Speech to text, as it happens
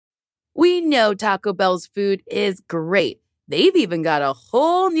We know Taco Bell's food is great. They've even got a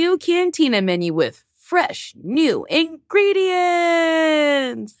whole new Cantina menu with fresh, new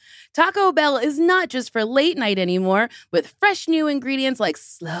ingredients. Taco Bell is not just for late night anymore, with fresh new ingredients like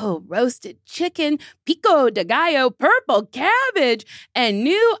slow roasted chicken, pico de gallo, purple cabbage, and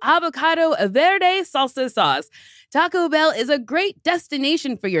new avocado verde salsa sauce. Taco Bell is a great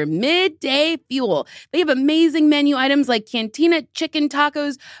destination for your midday fuel. They have amazing menu items like Cantina chicken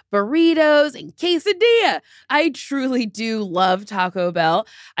tacos, burritos, and quesadilla. I truly do love Taco Bell.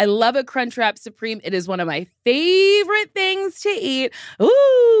 I love a Crunchwrap Supreme. It is one of my favorite things to eat.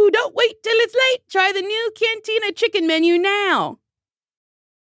 Ooh, don't wait till it's late. Try the new Cantina chicken menu now.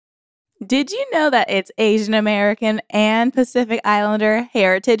 Did you know that it's Asian American and Pacific Islander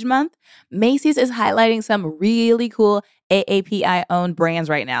Heritage Month? Macy's is highlighting some really cool AAPI-owned brands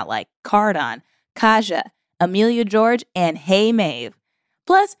right now, like Cardon, Kaja, Amelia George, and Hey Mave.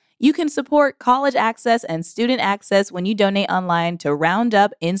 Plus, you can support college access and student access when you donate online to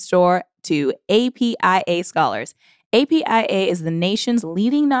Roundup in-store to APIA Scholars. APIA is the nation's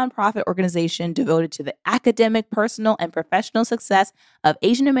leading nonprofit organization devoted to the academic, personal, and professional success of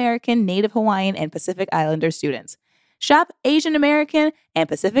Asian American, Native Hawaiian, and Pacific Islander students. Shop Asian American and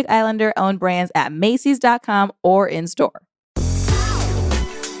Pacific Islander owned brands at Macy's.com or in store.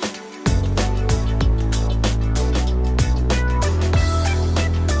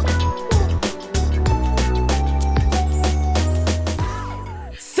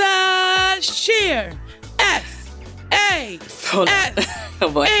 Sasheer.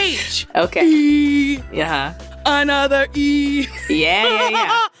 S-A-S-H. Okay. E. Yeah. Another E.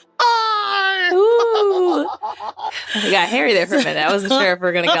 Yeah. R. Ooh. I got Harry there for a minute. I wasn't sure if we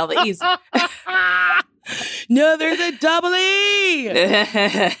were going to get all the E's. No, there's a double E.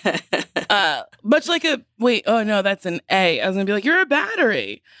 Much like that's an A. I was going to be like, you're a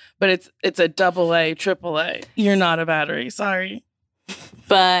battery. But it's a double A, triple A. You're not a battery. Sorry.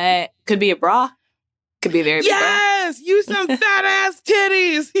 But could be a bra. Could be a very big bra. Yes! Use some fat ass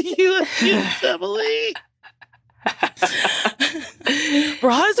titties. you double E.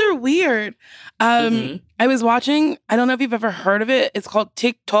 Bras are weird. I was watching, I don't know if you've ever heard of it. It's called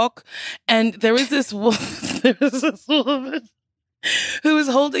TikTok. And there was this woman who was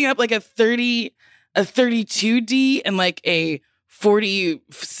holding up like a 32D and like a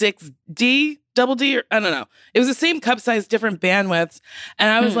 46D, double D, or I don't know. It was the same cup size, different bandwidths. And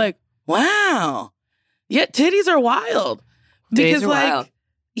I was like, wow. Yeah, titties are wild. Because wild.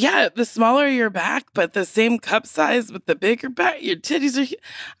 Yeah, the smaller your back, but the same cup size with the bigger back, your titties are huge.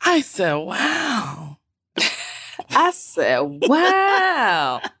 I said, wow.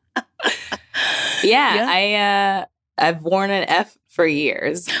 Yeah, I've worn an F for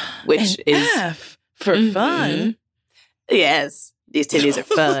years, which is F for fun. Yes, these titties are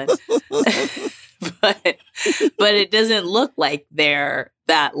fun. but it doesn't look like they're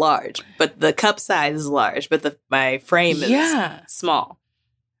that large. But the cup size is large, but my frame is small.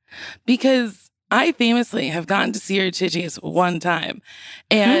 Because I famously have gotten to see her titties one time,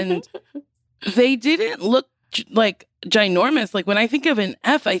 and they didn't look like ginormous. Like when I think of an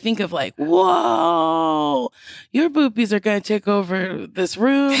F, I think of like, whoa, your boobies are going to take over this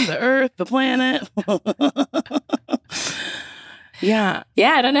room, the earth, the planet. Yeah.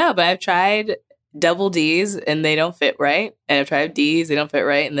 Yeah, I don't know, but I've tried double D's and they don't fit right. And I've tried D's, they don't fit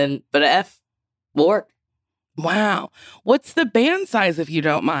right. But an F will work. Wow. What's the band size, if you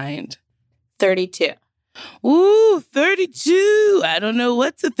don't mind? 32. Ooh, 32. I don't know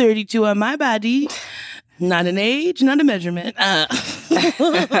what's a 32 on my body. Not an age, not a measurement. I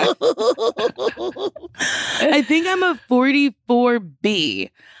think I'm a 44B.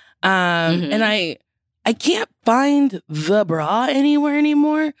 And I can't find the bra anywhere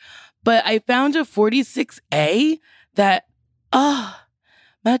anymore, but I found a 46A that,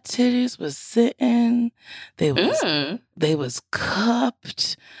 my titties was sitting. They was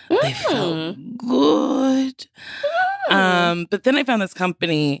cupped. They felt good. But then I found this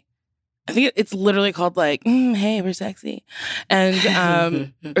company. I think it's literally called like, hey, we're sexy. And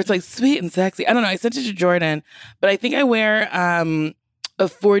or it's like sweet and sexy. I don't know. I sent it to Jordan, but I think I wear a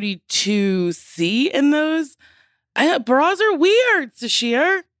 42C in those. Bras are weird,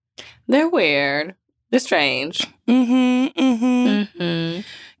 Sasheer. They're weird. They're strange. Can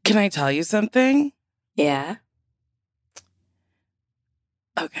I tell you something? Yeah.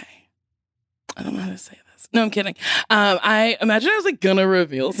 Okay. I don't know how to say this. No, I'm kidding. I imagine I was like gonna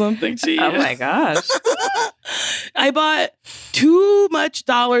reveal something to you. Oh my gosh. I bought too much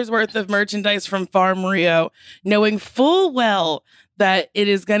dollars worth of merchandise from Farm Rio, knowing full well that it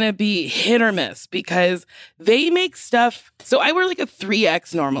is going to be hit or miss because they make stuff. So I wear like a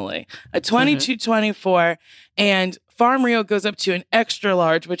 3X normally, a 22, 24, and Farm Rio goes up to an extra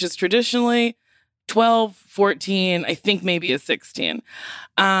large, which is traditionally 12, 14, I think maybe a 16.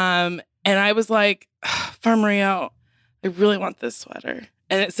 And I was like, Farm Rio, I really want this sweater.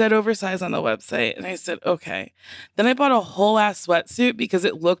 And it said oversized on the website. And I said, okay. Then I bought a whole ass sweatsuit because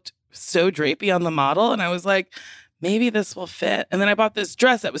it looked so drapey on the model. And I was like, maybe this will fit. And then I bought this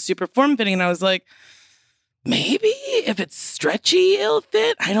dress that was super form fitting. And I was like, maybe if it's stretchy, it'll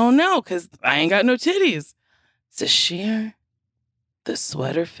fit. I don't know because I ain't got no titties. Sashir, the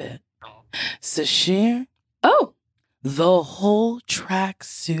sweater fit. Sashir, the whole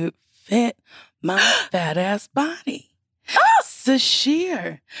tracksuit fit my fat ass body.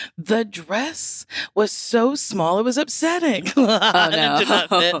 Sashir, the dress was so small it was upsetting. Oh no! It did not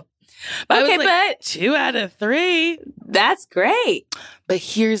fit. But Okay, I was like, 2 out of 3. That's great. But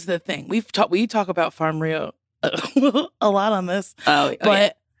here's the thing: we talk about Farm Rio a lot on this. But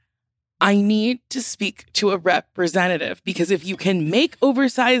Yeah. I need to speak to a representative because if you can make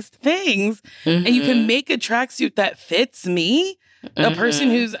oversized things and you can make a tracksuit that fits me, a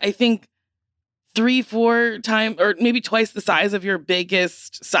person who's, I think, 3-4 times or maybe twice the size of your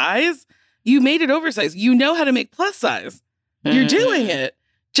biggest size, you made it oversized. You know how to make plus size. You're doing it.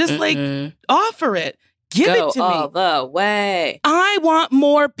 Just like offer it. Give Go it to all me. the way. I want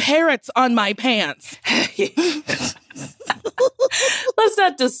more parrots on my pants. Let's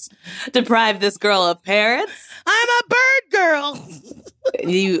not just deprive this girl of parrots. I'm a bird girl.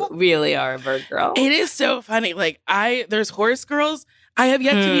 You really are a bird girl. It is so funny. Like there's horse girls. I have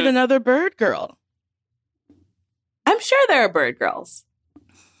yet to meet another bird girl. I'm sure there are bird girls.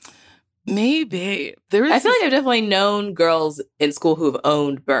 Maybe I feel like I've definitely known girls in school who've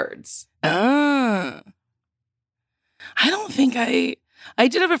owned birds. I don't think I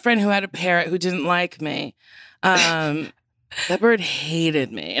did have a friend who had a parrot who didn't like me. That bird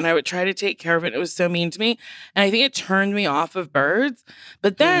hated me, and I would try to take care of it. It was so mean to me, and I think it turned me off of birds.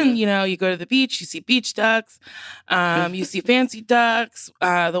 But then, you know, you go to the beach, you see beach ducks, you see fancy ducks,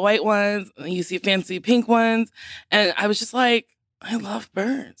 the white ones, you see fancy pink ones, and I was just like, I love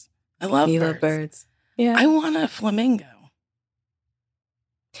birds. I love You birds. love birds. Yeah. I want a flamingo.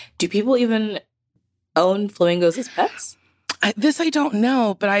 Do people even own flamingos as pets? This I don't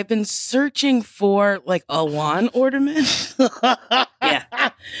know, but I've been searching for like a lawn ornament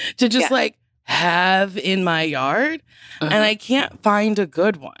to just like have in my yard, and I can't find a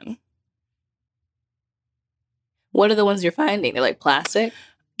good one. What are the ones you're finding? They're like plastic?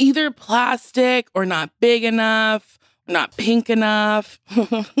 Either plastic or not big enough, not pink enough.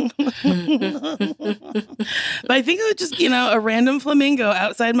 But I think it would just, a random flamingo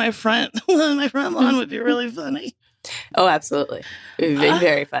outside my front lawn would be really funny. Oh, absolutely. It would be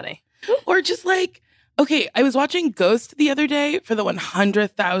very funny. Or just like, okay, I was watching Ghost the other day for the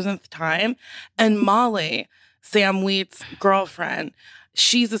 100,000th time, and Molly, Sam Wheat's girlfriend,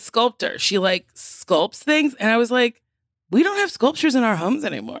 she's a sculptor. She like sculpts things, and I was like, we don't have sculptures in our homes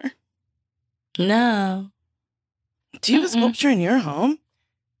anymore. No. Do you have a sculpture in your home?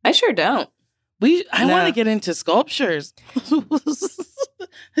 I sure don't. I want to get into sculptures.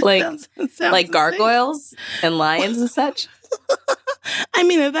 Like sounds like insane. gargoyles and lions and such? I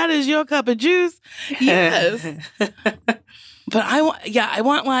mean, if that is your cup of juice, yes. But I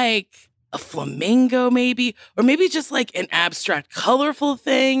want like a flamingo maybe, or maybe just like an abstract, colorful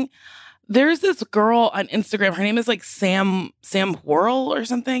thing. There's this girl on Instagram. Her name is like Sam Whirl or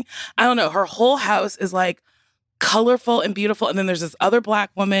something. I don't know. Her whole house is like colorful and beautiful. And then there's this other Black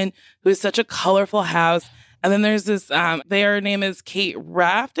woman who has such a colorful house. And then there's this, their name is Kate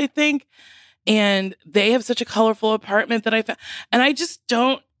Raft, I think. And they have such a colorful apartment that I found. And I just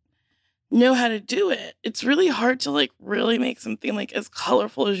don't know how to do it. It's really hard to like really make something like as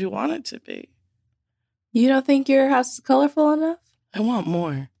colorful as you want it to be. You don't think your house is colorful enough? I want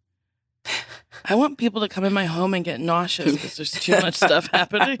more. I want people to come in my home and get nauseous because there's too much stuff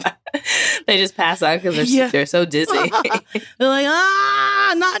happening. They just pass out because they're so dizzy. They're like,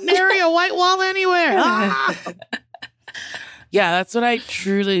 not nary a white wall anywhere. Yeah, that's what I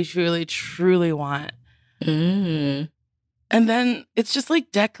truly, truly, truly want. Mm. And then it's just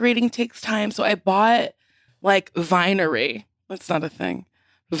like decorating takes time. So I bought like vinery. That's not a thing.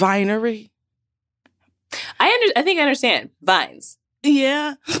 Vinery. I think I understand. Vines.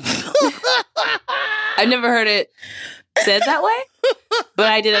 Yeah. I've never heard it said that way, but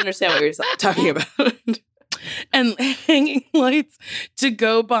I did understand what you were talking about. And hanging lights to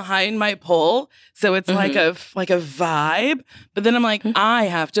go behind my pole. So it's like a vibe. But then I'm like, I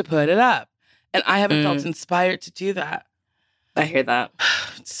have to put it up. And I haven't felt inspired to do that. I hear that.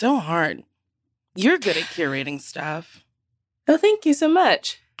 It's so hard. You're good at curating stuff. Oh, thank you so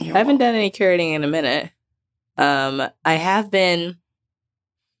much. You're I haven't welcome. done any curating in a minute. I have been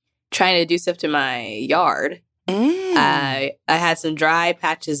trying to do stuff to my yard. I had some dry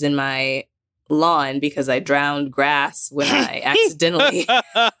patches in my lawn because I drowned grass when I accidentally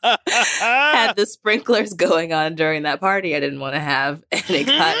had the sprinklers going on during that party I didn't want to have, and it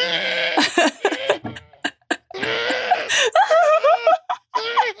got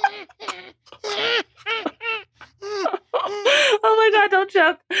oh my god, don't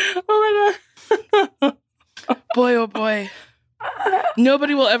choke. Oh my god. Boy, oh boy.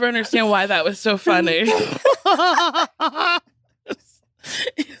 Nobody will ever understand why that was so funny.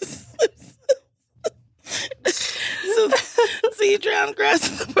 So you drowned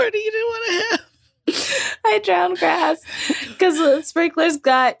grass at the party you didn't want to have. I drowned grass because the sprinklers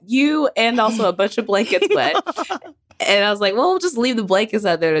got you and also a bunch of blankets wet. And I was like, well, we'll just leave the blankets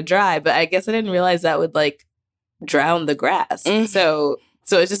out there to dry. But I guess I didn't realize that would like drown the grass. So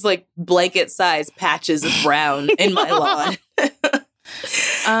it's just like blanket sized patches of brown in my lawn.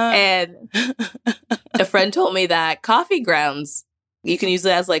 And a friend told me that coffee grounds, you can use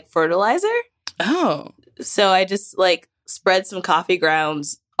it as like fertilizer. Oh. So I just like spread some coffee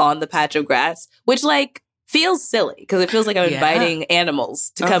grounds on the patch of grass, which like feels silly because it feels like I'm inviting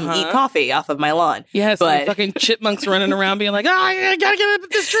animals to come eat coffee off of my lawn. Yes, but fucking chipmunks running around being like, I gotta get up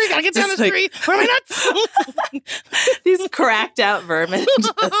this tree, gotta get down this tree. Where am I nuts? These cracked out vermin.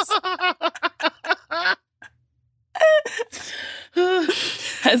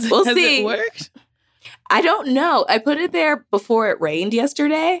 Has see. It worked? I don't know. I put it there before it rained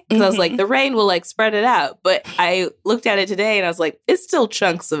yesterday because I was like, the rain will like spread it out. But I looked at it today and I was like, it's still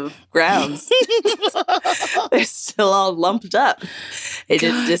chunks of grounds. They're still all lumped up. It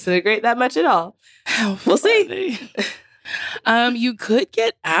didn't disintegrate that much at all. We'll see. You could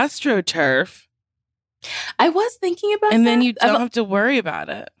get AstroTurf. I was thinking about and that. then you don't have to worry about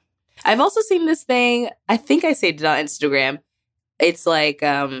it. I've also seen this thing. I think I saved it on Instagram. It's like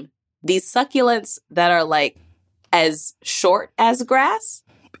these succulents that are like as short as grass,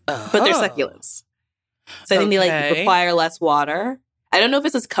 but they're succulents. So I think they like require less water. I don't know if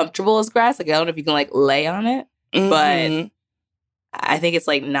it's as comfortable as grass. Like I don't know if you can like lay on it, but I think it's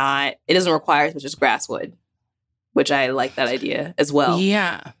like not. It doesn't require as much as grass would, which I like that idea as well.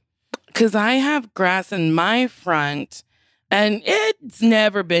 Yeah, because I have grass in my front. And it's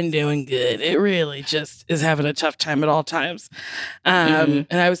never been doing good. It really just is having a tough time at all times. And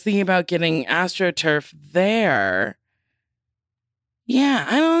I was thinking about getting AstroTurf there. Yeah,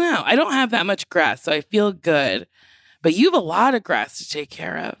 I don't know. I don't have that much grass, so I feel good. But you have a lot of grass to take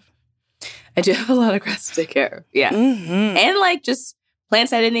care of. I do have a lot of grass to take care of. Yeah. And like just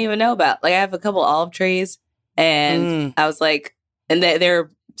plants I didn't even know about. Like I have a couple olive trees and I was like, and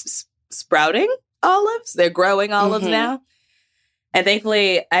they're sprouting olives. They're growing olives now. And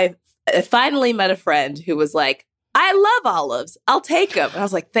thankfully, I finally met a friend who was like, I love olives. I'll take them. And I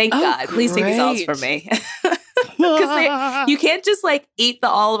was like, thank God. Please take these olives from me. Because you can't just like eat the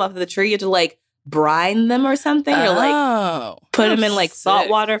olive off of the tree. You have to like brine them or something or like put them in like salt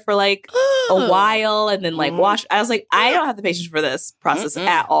water for like a while and then like wash. I was like, I don't have the patience for this process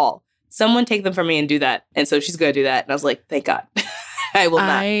at all. Someone take them from me and do that. And so she's going to do that. And I was like, thank God. I will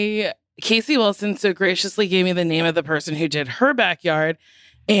not. Casey Wilson so graciously gave me the name of the person who did her backyard.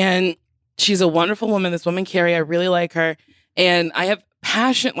 And she's a wonderful woman. This woman, Carrie, I really like her. And I have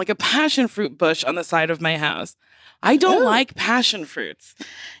a passion fruit bush on the side of my house. I don't like passion fruits.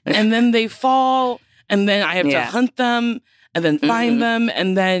 And then they fall and then I have to hunt them and then find them.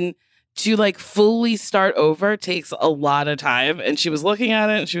 And then to like fully start over takes a lot of time. And she was looking at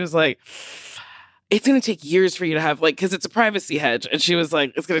it and she was like, it's going to take years for you to have, like, because it's a privacy hedge. And she was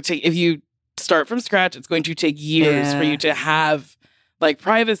like, it's going to take, if you start from scratch, it's going to take years for you to have, like,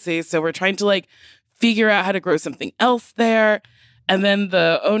 privacy. So we're trying to, like, figure out how to grow something else there. And then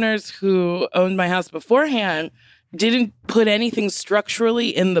the owners who owned my house beforehand didn't put anything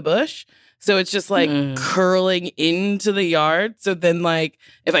structurally in the bush. So it's just, like, curling into the yard. So then, like,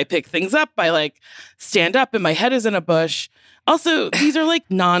 if I pick things up, I, like, stand up and my head is in a bush. Also, these are like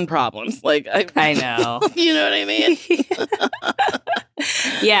non-problems. Like I know. You know what I mean?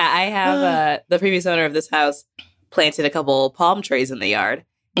 Yeah, I have the previous owner of this house planted a couple palm trees in the yard.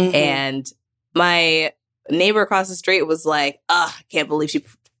 And my neighbor across the street was like, I can't believe she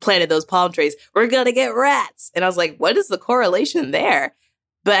planted those palm trees. We're going to get rats. And I was like, what is the correlation there?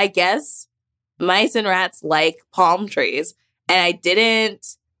 But I guess mice and rats like palm trees. And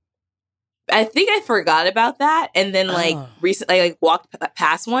I think I forgot about that. And then recently I walked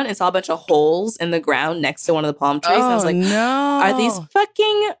past one and saw a bunch of holes in the ground next to one of the palm trees. And I was like, no. Are these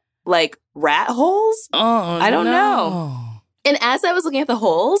fucking rat holes? Oh, I don't know. And as I was looking at the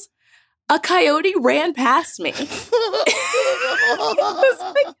holes, a coyote ran past me. It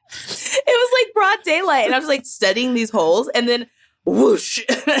was like broad daylight. And I was like studying these holes and then whoosh.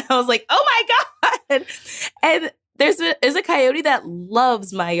 And I was like, oh my God. And there's a coyote that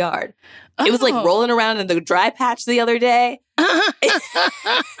loves my yard. It was like rolling around in the dry patch the other day.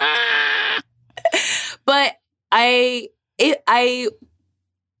 But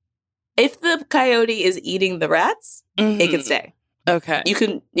if the coyote is eating the rats, it can stay. Okay. You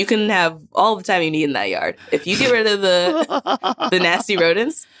can have all the time you need in that yard. If you get rid of the nasty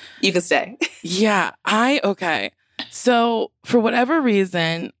rodents, you can stay. Yeah. Okay. So for whatever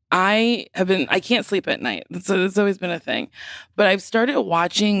reason, I can't sleep at night. It's always been a thing. But I've started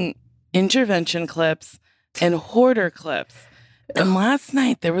watching intervention clips and hoarder clips. And last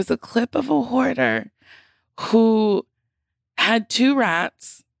night there was a clip of a hoarder who had 2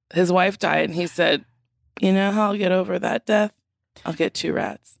 rats. His wife died, and he said, you know how I'll get over that death? I'll get 2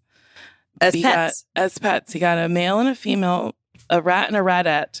 rats. As pets. He got a male and a female, a rat and a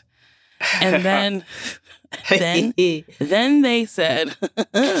ratette. And then they said,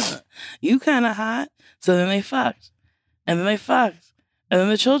 you kind of hot. So then they fucked. And then they fucked. And then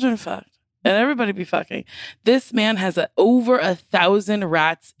the children fucked. And everybody be fucking. This man has over 1,000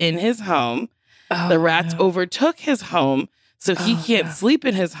 rats in his home. The rats overtook his home. So he can't sleep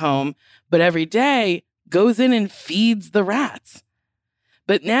in his home. But every day goes in and feeds the rats.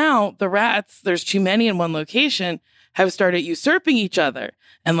 But now the rats, there's too many in one location, have started usurping each other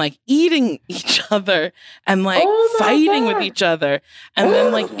and eating each other and fighting with each other. And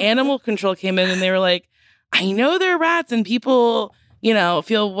then animal control came in and they were like, I know they're rats and people,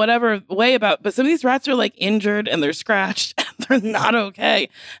 feel whatever way about, but some of these rats are injured and they're scratched and they're not okay.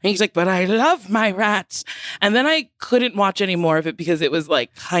 And he's like, but I love my rats. And then I couldn't watch any more of it because it was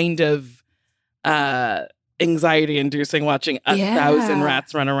kind of anxiety inducing watching 1,000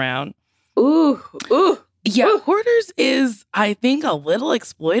 rats run around. Ooh. Yeah, hoarders is, I think, a little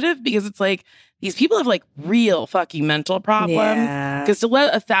exploitive because it's these people have real fucking mental problems. Because to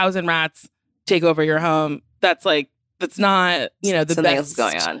let 1,000 rats take over your home, that's not, the something best else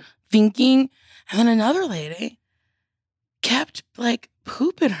going on. Thinking. And then another lady kept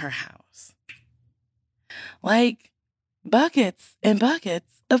poop in her house. Buckets and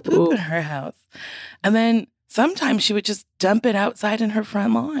buckets of poop in her house. And then sometimes she would just dump it outside in her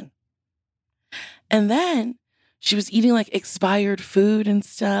front lawn. And then she was eating expired food and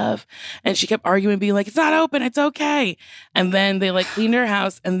stuff. And she kept arguing, being it's not open, it's okay. And then they cleaned her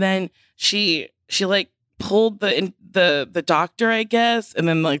house. And then she pulled the doctor, I guess, and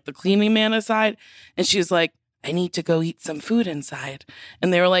then the cleaning man aside. And she was like, I need to go eat some food inside.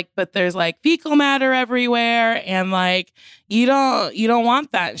 And they were like, but there's fecal matter everywhere. And you don't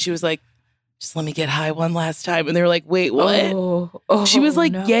want that. And she was like, just let me get high one last time. And they were like, wait, what? She was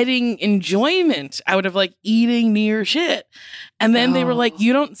getting enjoyment out of eating near shit. And then they were like,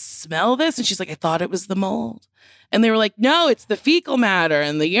 you don't smell this? And she's like, I thought it was the mold. And they were like, no, it's the fecal matter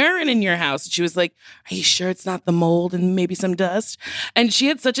and the urine in your house. And she was like, are you sure it's not the mold and maybe some dust? And she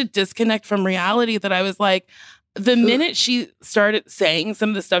had such a disconnect from reality that I was like, the minute she started saying some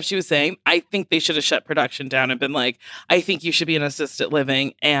of the stuff she was saying, I think they should have shut production down and been like, I think you should be in assisted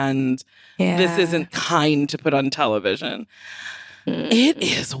living and this isn't kind to put on television. It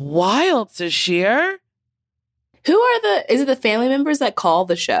is wild, Sashir. Is it the family members that call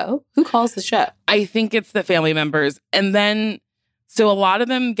the show? Who calls the show? I think it's the family members. And then, so a lot of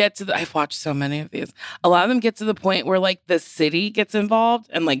them get to I've watched so many of these. A lot of them get to the point where the city gets involved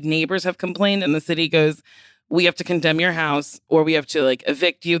and neighbors have complained and the city goes, we have to condemn your house or we have to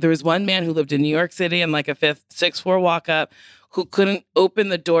evict you. There was one man who lived in New York City in a 6th floor walk up who couldn't open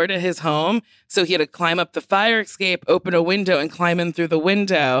the door to his home. So he had to climb up the fire escape, open a window and climb in through the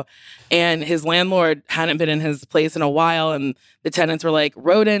window. And his landlord hadn't been in his place in a while. And the tenants were like,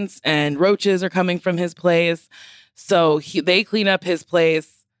 rodents and roaches are coming from his place. So they clean up his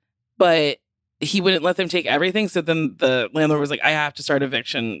place, but he wouldn't let them take everything. So then the landlord was like, I have to start an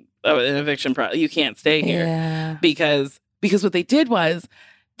eviction you can't stay here. Because what they did was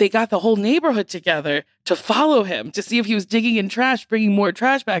they got the whole neighborhood together to follow him to see if he was digging in trash, bringing more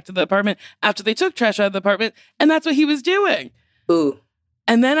trash back to the apartment after they took trash out of the apartment. And that's what he was doing. Ooh.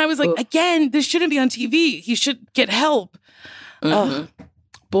 And then I was like, again, this shouldn't be on TV. He should get help. Mm-hmm. Oh,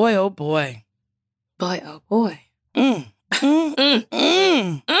 boy, oh, boy. Boy, oh, boy.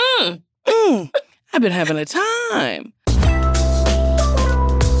 I've been having a time.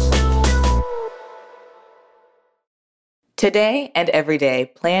 Today and every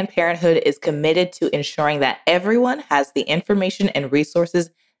day, Planned Parenthood is committed to ensuring that everyone has the information and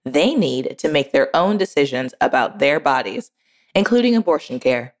resources they need to make their own decisions about their bodies, including abortion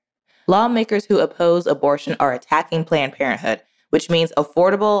care. Lawmakers who oppose abortion are attacking Planned Parenthood, which means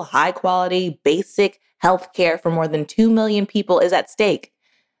affordable, high-quality, basic health care for more than 2 million people is at stake.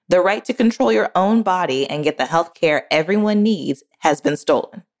 The right to control your own body and get the health care everyone needs has been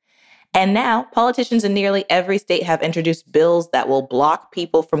stolen. And now, politicians in nearly every state have introduced bills that will block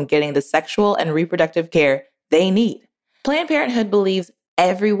people from getting the sexual and reproductive care they need. Planned Parenthood believes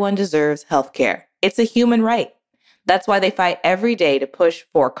everyone deserves health care. It's a human right. That's why they fight every day to push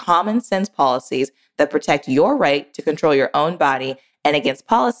for common sense policies that protect your right to control your own body and against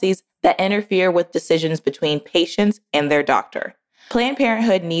policies that interfere with decisions between patients and their doctor. Planned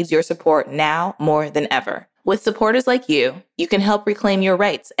Parenthood needs your support now more than ever. With supporters like you, you can help reclaim your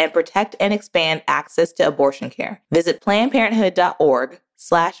rights and protect and expand access to abortion care. Visit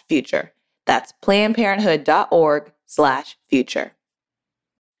PlannedParenthood.org/future. That's PlannedParenthood.org/future.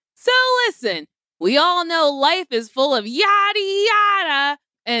 So listen, we all know life is full of yada yada.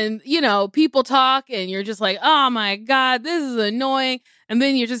 And, people talk and you're just like, oh my God, this is annoying. And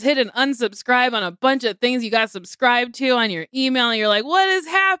then you just hit an unsubscribe on a bunch of things you got subscribed to on your email. And you're like, what is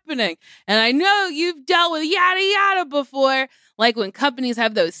happening? And I know you've dealt with yada yada before, like when companies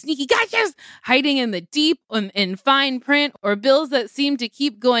have those sneaky gotchas hiding in the deep in fine print, or bills that seem to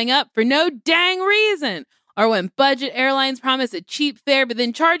keep going up for no dang reason. Or when budget airlines promise a cheap fare but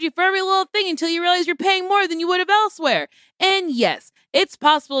then charge you for every little thing until you realize you're paying more than you would have elsewhere. And yes, it's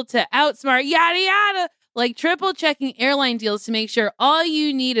possible to outsmart yada yada, like triple checking airline deals to make sure all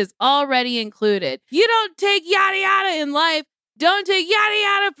you need is already included. You don't take yada yada in life. Don't take yada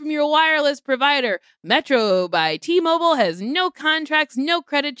yada from your wireless provider. Metro by T-Mobile has no contracts, no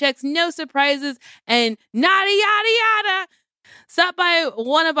credit checks, no surprises, and nada yada yada. Stop by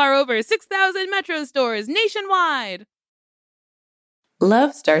one of our over 6,000 Metro stores nationwide.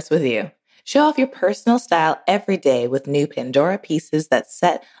 Love starts with you. Show off your personal style every day with new Pandora pieces that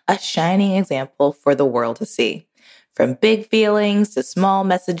set a shining example for the world to see. From big feelings to small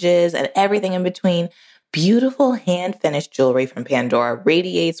messages and everything in between, beautiful hand-finished jewelry from Pandora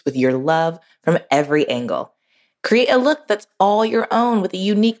radiates with your love from every angle. Create a look that's all your own with a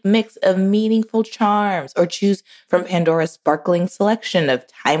unique mix of meaningful charms, or choose from Pandora's sparkling selection of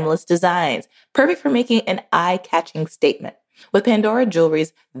timeless designs, perfect for making an eye-catching statement. With Pandora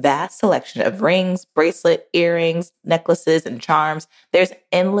Jewelry's vast selection of rings, bracelet, earrings, necklaces, and charms, there's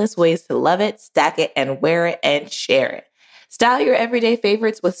endless ways to love it, stack it, and wear it and share it. Style your everyday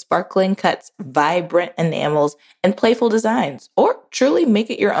favorites with sparkling cuts, vibrant enamels, and playful designs, or truly make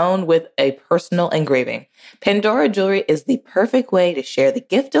it your own with a personal engraving. Pandora Jewelry is the perfect way to share the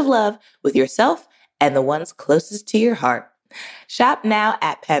gift of love with yourself and the ones closest to your heart. Shop now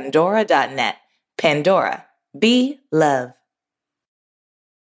at Pandora.net. Pandora. Be love.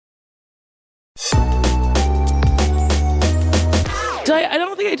 I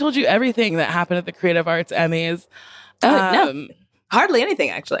don't think I told you everything that happened at the Creative Arts Emmys. No, hardly anything,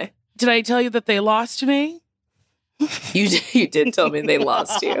 actually. Did I tell you that they lost me? You did tell me they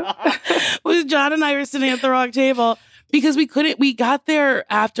lost you. Well, John and I were sitting at the wrong table because we got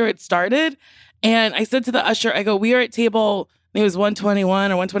there after it started. And I said to the usher, I go, we are at table, I think it was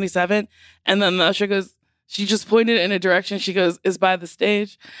 121 or 127. And then the usher goes, she just pointed in a direction. She goes, is by the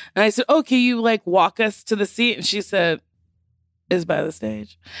stage. And I said, oh, can you walk us to the seat? And she said, is by the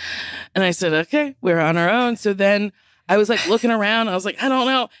stage. And I said, okay, we're on our own. So then I was looking around. I was like, I don't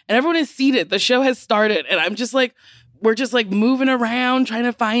know. And everyone is seated. The show has started. And I'm just we're just moving around trying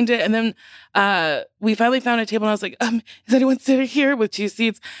to find it. And then we finally found a table. And I was like, is anyone sitting here with 2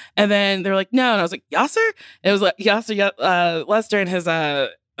 seats? And then they're like, no. And I was like, Yasser? And it was Yasser, Lester and his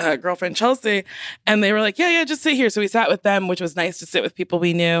girlfriend Chelsea. And they were like, yeah, just sit here. So we sat with them, which was nice to sit with people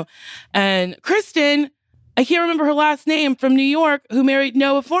we knew. And Kristen, I can't remember her last name, from New York, who married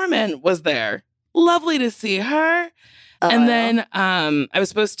Noah Foreman, was there. Lovely to see her. And then they were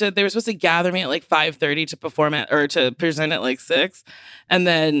supposed to gather me at 5:30 to perform to present at 6. And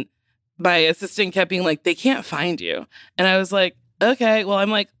then my assistant kept being like, they can't find you. And I was like, okay, well,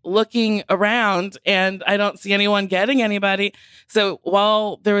 I'm looking around and I don't see anyone getting anybody. So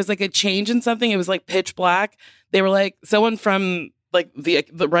while there was a change in something, it was pitch black. They were someone from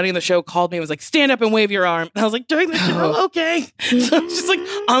the running the show called me and was like, stand up and wave your arm. And I was like, during the show, okay. So I'm just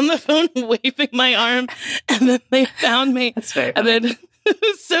on the phone waving my arm. And then they found me. That's very funny. And then it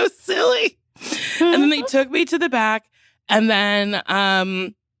was so silly. And then they took me to the back. And then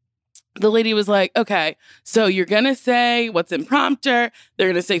the lady was like, okay, so you're going to say what's in prompter. They're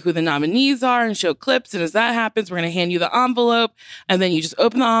going to say who the nominees are and show clips. And as that happens, we're going to hand you the envelope. And then you just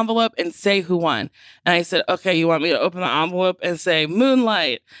open the envelope and say who won. And I said, okay, you want me to open the envelope and say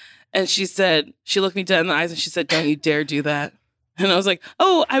Moonlight? And she said, she looked me dead in the eyes and she said, don't you dare do that. And I was like,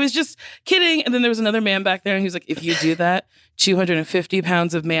 oh, I was just kidding. And then there was another man back there and he was like, if you do that, 250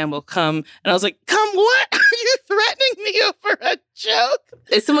 pounds of man will come. And I was like, come what? Are you threatening me over a joke?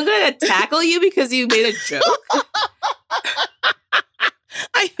 Is someone going to tackle you because you made a joke?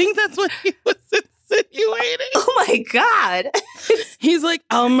 I think that's what he was insinuating. Oh my God. He's like,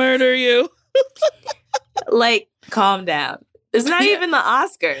 I'll murder you. Like, calm down. It's not even the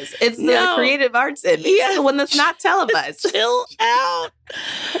Oscars. It's the creative arts industry. Yeah. The one that's not televised. Chill out.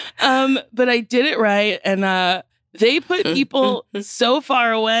 But I did it right. And they put people so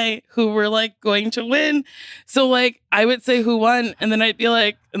far away who were like going to win. So like I would say who won, and then I'd be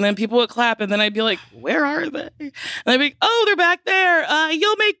like, and then people would clap, and then I'd be like, where are they? And I'd be like, oh, they're back there.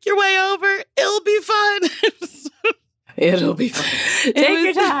 You'll make your way over. It'll be fun. It'll be fun. Take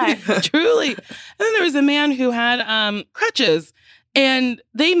your time. Truly. And then there was a man who had crutches, and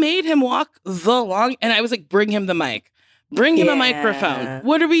they made him walk the long, and I was like, bring him the mic. Bring him a microphone.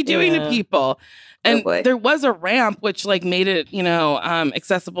 What are we doing to people? And there was a ramp, which like made it,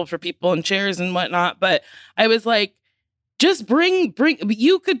 accessible for people in chairs and whatnot. But I was like, just bring,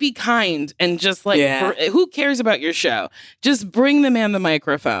 you could be kind and just like, who cares about your show? Just bring the man the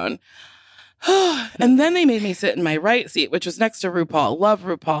microphone. And then they made me sit in my right seat, which was next to RuPaul. Love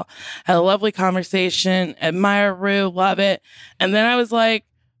RuPaul. Had a lovely conversation. Admire Ru. Love it. And then I was like,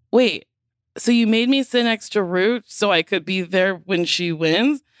 wait, so you made me sit next to Ru so I could be there when she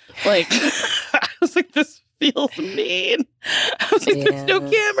wins? Like, I was like, this feels mean. I was like, there's no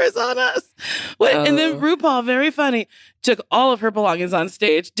cameras on us. What? And then RuPaul, very funny, took all of her belongings on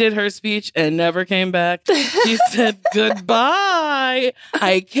stage, did her speech, and never came back. She said, goodbye.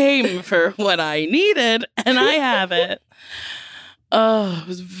 I came for what I needed, and I have it. Oh, it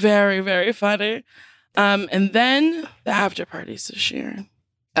was very, very funny. And then the after party, Sashir.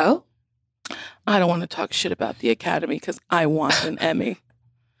 Oh? I don't want to talk shit about the Academy because I want an Emmy.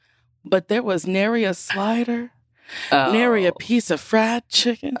 But there was nary a slider, nary a piece of fried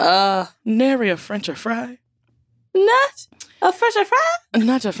chicken, nary a French fry. Not a French fry?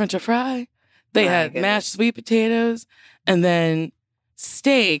 Not a French fry. They had mashed sweet potatoes and then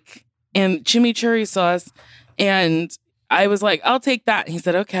steak and chimichurri sauce. And I was like, I'll take that. And he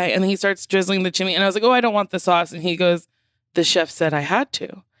said, okay. And then he starts drizzling the chimi. And I was like, oh, I don't want the sauce. And he goes, the chef said I had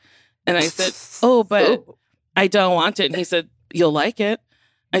to. And I said, oh, but I don't want it. And he said, you'll like it.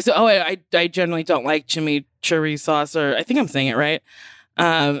 I said, oh, I generally don't like chimichurri sauce, or I think I'm saying it right.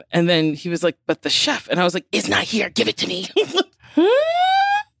 And then he was like, but the chef. And I was like, it's not here. Give it to me.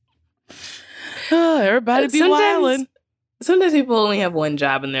 Everybody be wildin'. Sometimes people only have one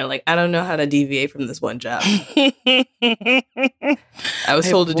job and they're like, I don't know how to deviate from this one job. I was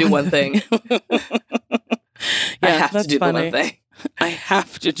told to do one thing. I have to do the one thing. I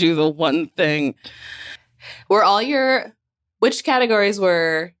have to do the one thing. Which categories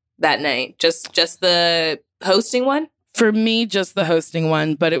were that night? Just the hosting one? For me, just the hosting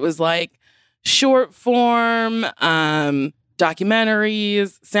one, but it was like short form,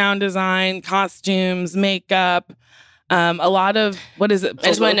 documentaries, sound design, costumes, makeup, a lot of, what is it? I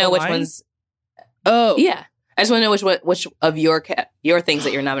just want to know which ones. Oh. Yeah. I just want to know which of your things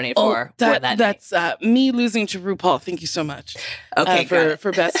that you're nominated for that night. That's me losing to RuPaul. Thank you so much. Okay,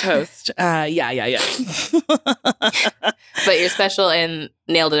 for best host. Yeah. But your special and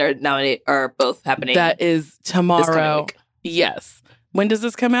Nailed It are both happening. That is tomorrow. Yes. When does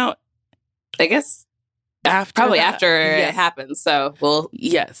this come out? I guess after it happens. So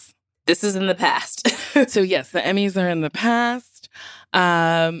yes. This is in the past. So yes, the Emmys are in the past.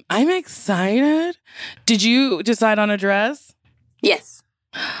 I'm excited. Did you decide on a dress? Yes.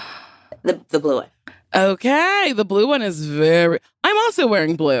 The blue one. Okay. The blue one is I'm also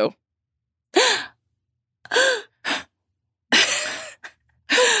wearing blue.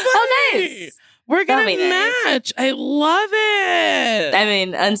 Oh, nice. We're going to match. Nice. I love it. I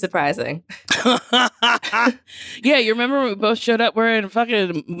mean, unsurprising. Yeah, you remember when we both showed up wearing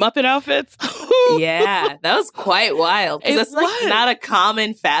fucking Muppet outfits? Yeah, that was quite wild. Because that's like not a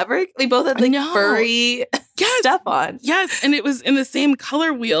common fabric. We both had like furry stuff on. Yes, and it was in the same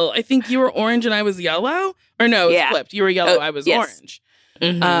color wheel. I think you were orange and I was yellow. Or no, it was flipped. You were yellow, I was orange.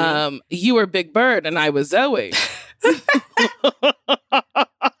 Mm-hmm. You were Big Bird and I was Zoe.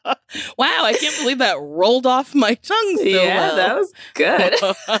 Wow, I can't believe that rolled off my tongue so well. That was good.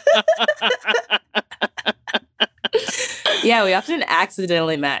 Yeah, we often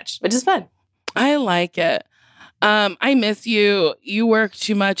accidentally match, which is fun. I like it. I miss you. You work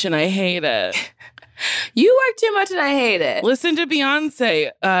too much and I hate it. You work too much and I hate it. Listen to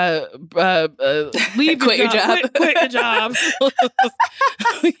Beyonce. Leave Quit your job. Quit your job.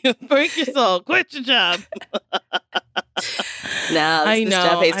 Break your soul. Quit your job. No, I this know.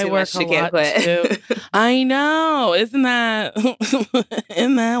 job pays I too work much. She a can't lot quit. too. I know. Isn't that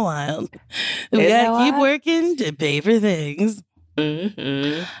wild? We Isn't that gotta keep wild? working to pay for things.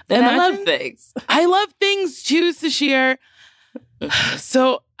 Mm-hmm. And I love things. I love things too, Sashir.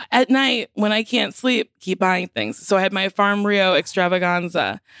 So at night when I can't sleep, keep buying things. So I had my Farm Rio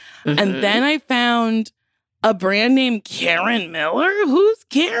extravaganza. Mm-hmm. And then I found a brand named Karen Miller. Who's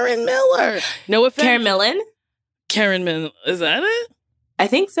Karen Miller? No offense. Karen Millen? Karen Miller. Is that it? I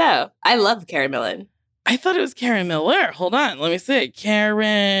think so. I love Karen Millen. I thought it was Karen Miller. Hold on. Let me see.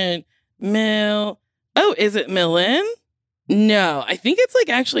 Karen Oh, is it Millen? No, I think it's like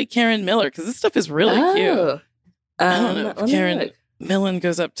actually Karen Miller because this stuff is really cute. I don't know if Karen Millen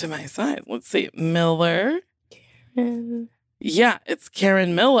goes up to my side. Let's see. Miller. Karen. Yeah, it's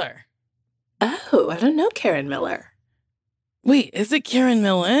Karen Miller. Oh, I don't know Karen Miller. Wait, is it Karen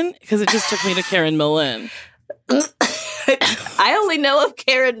Millen? Because it just took me to Karen Millen. I only know of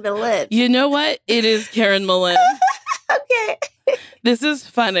Karen Millen. You know what? It is Karen Millen. Okay. This is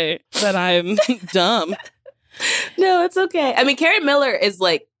funny that I'm dumb. No, it's okay. I mean, Karen Miller is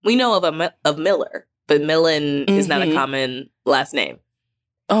like, we know of Miller, but Millen is not a common last name.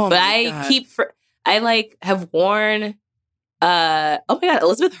 Oh, but my I God. have worn, oh my God,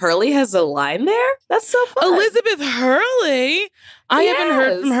 Elizabeth Hurley has a line there? That's so fun. Elizabeth Hurley? I haven't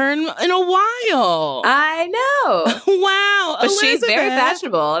heard from her in a while. I know. Wow. But she's very Elizabeth.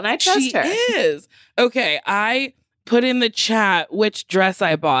 fashionable, and I trust She her. is. Okay, I put in the chat which dress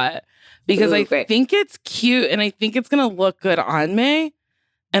I bought because I think it's cute and I think it's going to look good on me.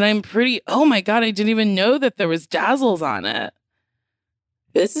 And I'm oh my God, I didn't even know that there was dazzles on it.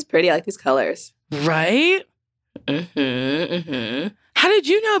 This is pretty. I like these colors. Right? Mm-hmm, mm-hmm. How did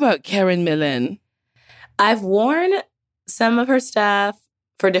you know about Karen Millen? I've worn some of her stuff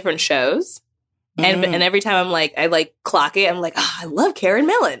for different shows. And every time I like clock it, I'm like, oh, I love Karen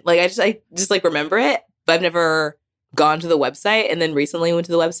Millen. Like I just like remember it, but I've never gone to the website. And then recently went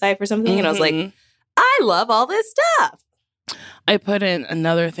to the website for something and I was like, I love all this stuff. I put in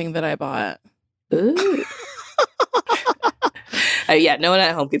another thing that I bought. Ooh. Yeah, no one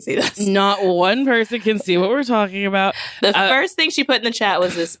at home can see this. Not one person can see what we're talking about. The first thing she put in the chat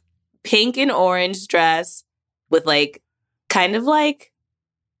was this pink and orange dress with like kind of like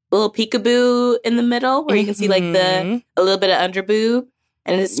a little peekaboo in the middle where you can see like a little bit of under boob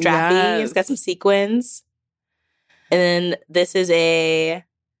and it's strappy. Yes. It's got some sequins. And then this is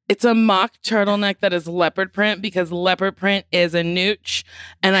it's a mock turtleneck that is leopard print because leopard print is a nooch.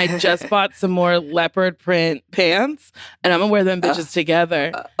 And I just bought some more leopard print pants and I'm going to wear them bitches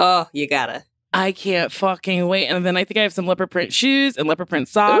together. Oh, you gotta. I can't fucking wait. And then I think I have some leopard print shoes and leopard print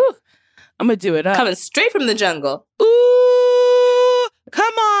socks. Ooh. I'm going to do it up. Coming straight from the jungle. Ooh,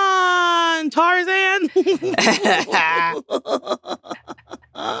 come on, Tarzan.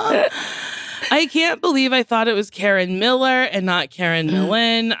 I can't believe I thought it was Karen Miller and not Karen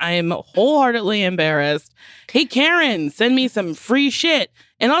Millen. I am wholeheartedly embarrassed. Hey, Karen, send me some free shit.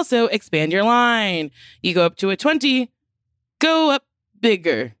 And also expand your line. You go up to a 20, go up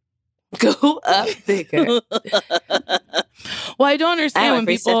bigger. Go up bigger. Well, I don't understand when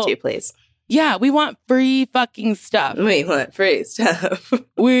free people... stuff too, please. Yeah, we want free fucking stuff. We want free stuff.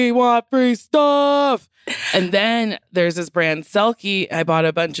 We want free stuff. And then there's this brand, Selkie. I bought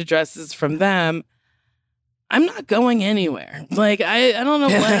a bunch of dresses from them. I'm not going anywhere. Like, I don't know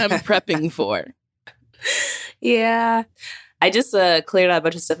what I'm prepping for. Yeah. I just cleared out a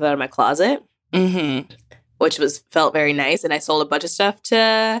bunch of stuff out of my closet, which felt very nice. And I sold a bunch of stuff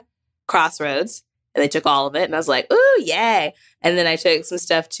to Crossroads. And they took all of it. And I was like, ooh, yay. And then I took some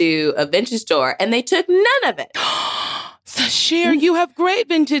stuff to a vintage store. And they took none of it. Sashir, you have great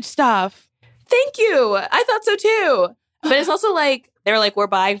vintage stuff. Thank you. I thought so too. But it's also like, they were like, we're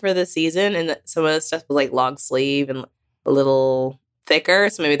buying for the season. And some of the stuff was like long sleeve and a little thicker.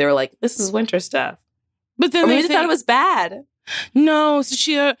 So maybe they were like, this is winter stuff. But then maybe they thought it was bad. No,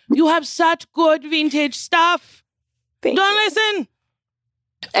 Sashir, you have such good vintage stuff. Don't listen.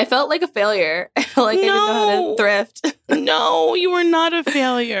 I felt like a failure. I felt like I didn't know how to thrift. No, you were not a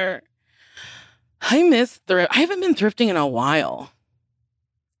failure. I miss thrift. I haven't been thrifting in a while.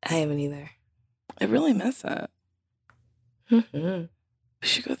 I haven't either. I really miss it. Mm-hmm. We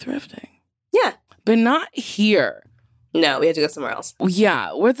should go thrifting. Yeah. But not here. No, we had to go somewhere else.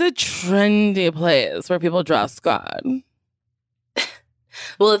 Yeah, what's a trendy place where people dress good?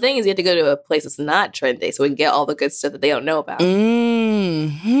 Well, the thing is, you have to go to a place that's not trendy so we can get all the good stuff that they don't know about.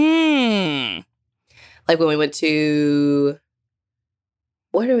 Mm-hmm. Like when we went to...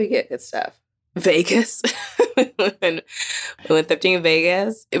 Where do we get good stuff? Vegas. we went thrifting in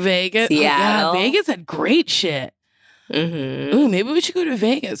Vegas. Vegas? Seattle. Oh, yeah, Vegas had great shit. Mm-hmm. Ooh, maybe we should go to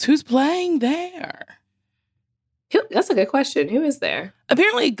Vegas. Who's playing there? That's a good question. Who is there?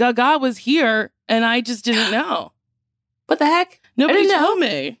 Apparently Gaga was here and I just didn't know. What the heck? Nobody didn't told know.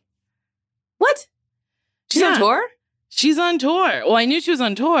 me. What? She's on Yeah. tour? She's on tour. Well, I knew she was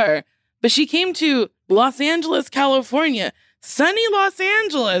on tour, but she came to Los Angeles, California, sunny Los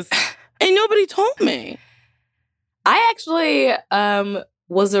Angeles, and nobody told me. I actually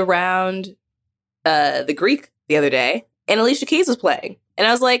was around the Greek the other day, and Alicia Keys was playing. And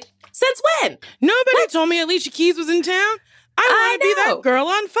I was like, since when? Nobody told me Alicia Keys was in town. I want to be know. that girl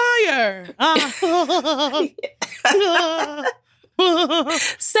on fire.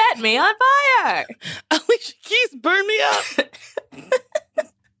 Set me on fire. Alicia Keys burned me up.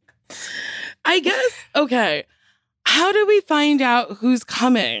 I guess, okay. How do we find out who's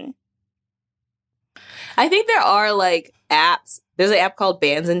coming? I think there are like apps. There's an app called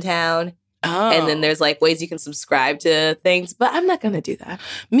Bands in Town. Oh. And then there's like ways you can subscribe to things, but I'm not going to do that.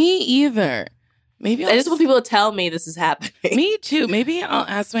 Me either. Maybe I just want people to tell me this is happening. Me too. Maybe I'll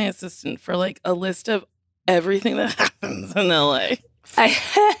ask my assistant for like a list of everything that happens in LA.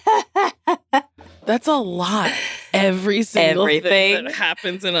 That's a lot. Every single thing Everything. that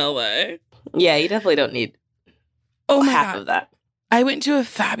happens in LA. Yeah, you definitely don't need Oh my half God. of that. I went to a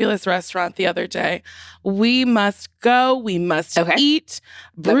fabulous restaurant the other day. We must go. We must Okay. eat.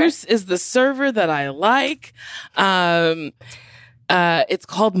 Bruce is the server that I like. It's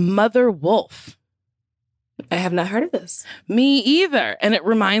called Mother Wolf. I have not heard of this. Me either. And it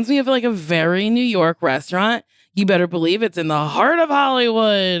reminds me of like a very New York restaurant. You better believe it's in the heart of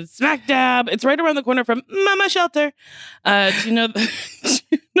Hollywood. Smack dab. It's right around the corner from Mama Shelter. Do you know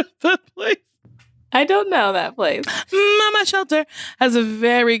the place? I don't know that place. Mama Shelter has a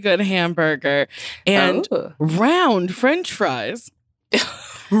very good hamburger and Oh. round French fries.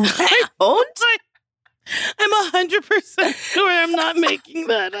 Round? I'm 100% sure I'm not making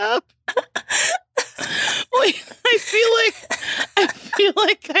that up. Wait, I feel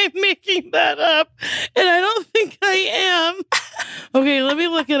like I'm making that up, and I don't think I am. Okay, let me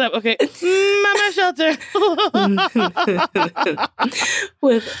look it up. Okay, Mama Shelter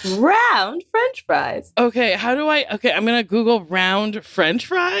With round French fries. Okay, how do I? Okay, I'm gonna Google round French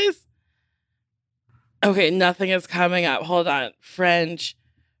fries. Okay, nothing is coming up. Hold on, French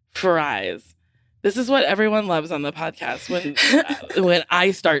fries. This is what everyone loves on the podcast when I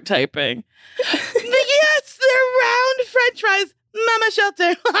start typing. Yes, they're round French fries. Mama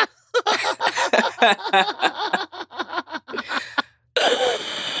Shelter.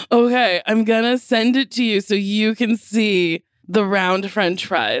 Okay, I'm gonna send it to you so you can see the round French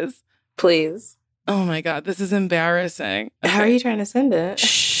fries. Please. Oh my God, this is embarrassing. How are you trying to send it?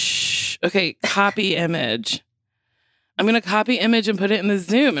 Shh. Okay, copy image. I'm gonna copy image and put it in the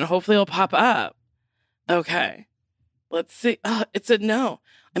Zoom, and hopefully it'll pop up. Okay, let's see. Oh, it said no.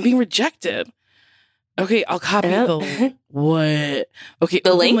 I'm being rejected. Okay, I'll copy the what? Okay,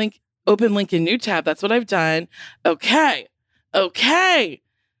 The open link? Open link in new tab. That's what I've done. Okay.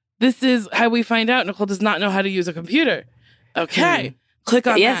 This is how we find out Nicole does not know how to use a computer. Okay, click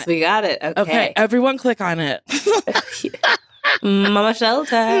on Yes, that. we got it. Okay, everyone click on it. Mama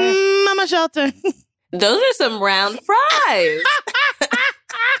Shelter. Mama Shelter. Those are some round fries.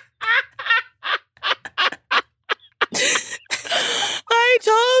 I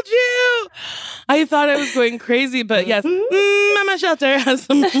told you. I thought I was going crazy, but yes, Mama Shelter has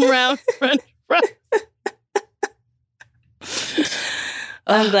some round French fries.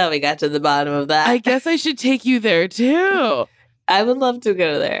 I'm glad we got to the bottom of that. I guess I should take you there too. I would love to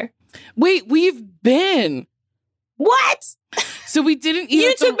go there. Wait, we've been. What? So we didn't eat.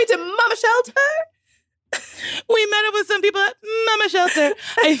 You took me to Mama Shelter? We met up with some people at Mama Shelter.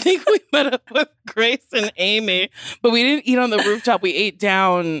 I think we met up with Grace and Amy, but we didn't eat on the rooftop. We ate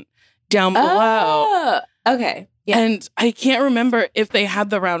down below. Oh, okay. Yeah. And I can't remember if they had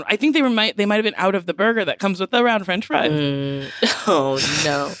the round. I think they might have been out of the burger that comes with the round French fries. Oh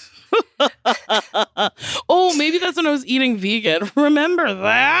no. Oh, maybe that's when I was eating vegan. Remember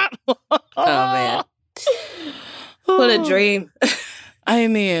that? Oh man. What a dream. I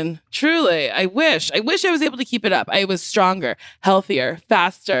mean, truly, I wish I was able to keep it up. I was stronger, healthier,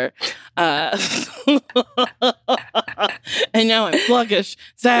 faster. And now I'm sluggish,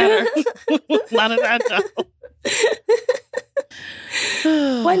 sadder. Not as agile.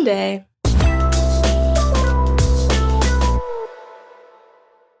 One day.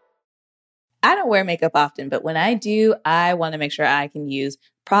 I don't wear makeup often, but when I do, I want to make sure I can use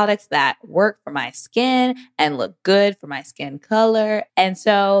products that work for my skin and look good for my skin color. And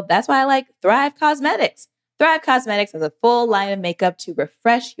so that's why I like Thrive Causemetics. Thrive Causemetics has a full line of makeup to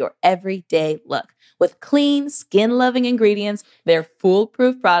refresh your everyday look. With clean, skin-loving ingredients, their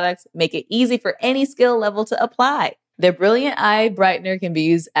foolproof products make it easy for any skill level to apply. Their Brilliant Eye Brightener can be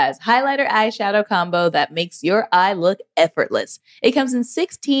used as highlighter eyeshadow combo that makes your eye look effortless. It comes in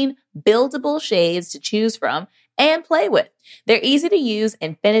 16 buildable shades to choose from and play with. Their easy-to-use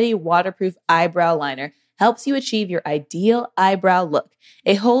Infinity Waterproof Eyebrow Liner helps you achieve your ideal eyebrow look.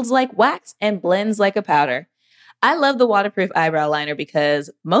 It holds like wax and blends like a powder. I love the waterproof eyebrow liner because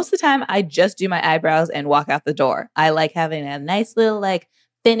most of the time I just do my eyebrows and walk out the door. I like having a nice little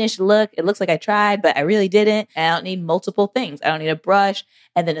finished look. It looks like I tried, but I really didn't. And I don't need multiple things. I don't need a brush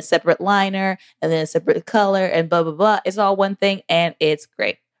and then a separate liner and then a separate color and blah, blah, blah. It's all one thing and it's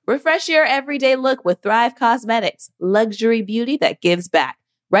great. Refresh your everyday look with Thrive Causemetics, luxury beauty that gives back.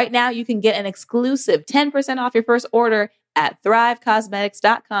 Right now, you can get an exclusive 10% off your first order at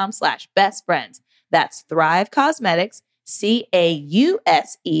thrivecausemetics.com/bestfriends. That's Thrive Causemetics,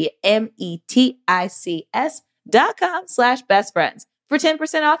 CAUSEMETICS.com/bestfriends for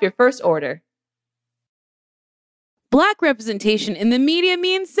 10% off your first order. Black representation in the media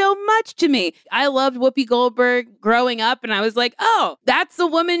means so much to me. I loved Whoopi Goldberg growing up, and I was like, oh, that's a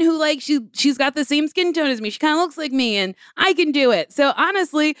woman who she's got the same skin tone as me. She kind of looks like me, and I can do it. So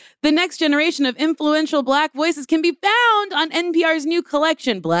honestly, the next generation of influential Black voices can be found on NPR's new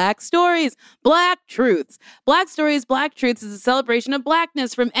collection, Black Stories, Black Truths. Black Stories, Black Truths is a celebration of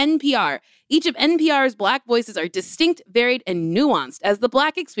Blackness from NPR. Each of NPR's Black voices are distinct, varied, and nuanced as the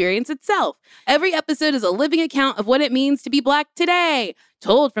Black experience itself. Every episode is a living account of what it means to be Black today,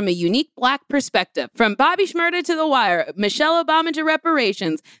 told from a unique Black perspective. From Bobby Shmurda to The Wire, Michelle Obama to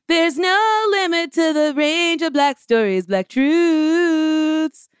reparations, there's no limit to the range of Black stories, Black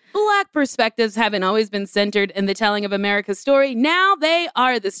truths. Black perspectives haven't always been centered in the telling of America's story. Now they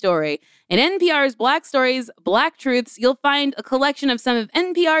are the story. In NPR's Black Stories, Black Truths, you'll find a collection of some of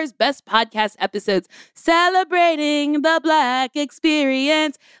NPR's best podcast episodes celebrating the Black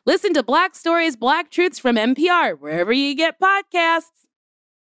experience. Listen to Black Stories, Black Truths from NPR, wherever you get podcasts.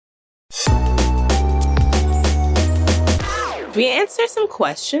 We answer some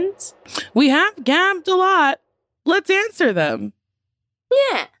questions. We have gabbed a lot. Let's answer them.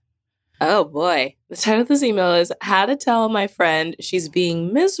 Yeah. Oh boy. The title of this email is How to Tell My Friend She's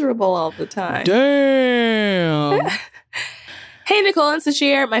Being Miserable All the Time. Damn. Hey, Nicole and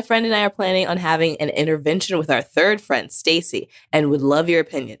Sashir. My friend and I are planning on having an intervention with our third friend, Stacy, and would love your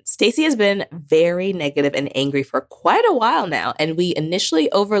opinion. Stacy has been very negative and angry for quite a while now, and we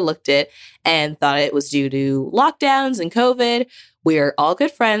initially overlooked it and thought it was due to lockdowns and COVID. We are all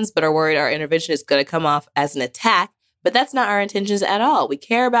good friends, but are worried our intervention is going to come off as an attack. But that's not our intentions at all. We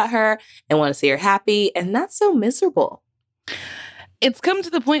care about her and want to see her happy and not so miserable. It's come to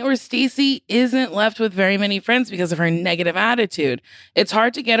the point where Stacy isn't left with very many friends because of her negative attitude. It's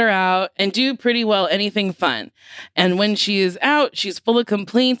hard to get her out and do pretty well anything fun. And when she is out, she's full of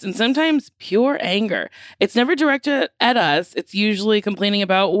complaints and sometimes pure anger. It's never directed at us. It's usually complaining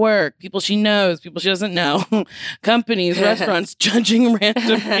about work, people she knows, people she doesn't know, companies, restaurants, judging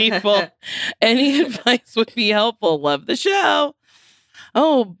random people. Any advice would be helpful. Love the show.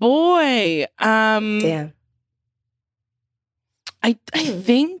 Oh, boy. Damn. I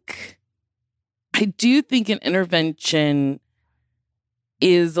do think an intervention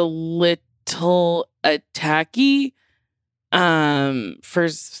is a little attacky for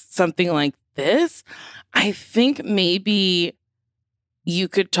something like this. I think maybe you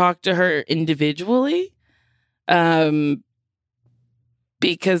could talk to her individually because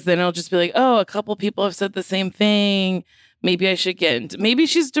then it'll just be like, oh, a couple people have said the same thing. Maybe I should get into, maybe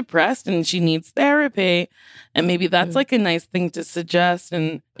she's depressed and she needs therapy. And maybe that's like a nice thing to suggest.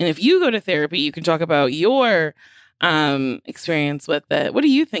 And if you go to therapy, you can talk about your experience with it. What do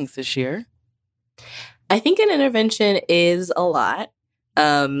you think, Sashir? I think an intervention is a lot.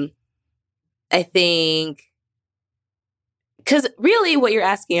 I think, because really what you're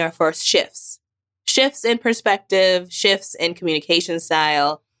asking are for shifts in perspective, shifts in communication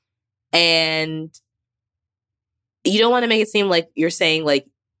style. And you don't want to make it seem like you're saying like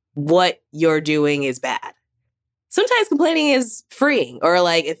what you're doing is bad. Sometimes complaining is freeing, or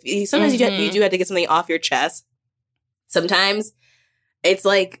like sometimes you do have to get something off your chest. Sometimes it's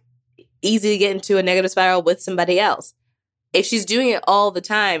like easy to get into a negative spiral with somebody else. If she's doing it all the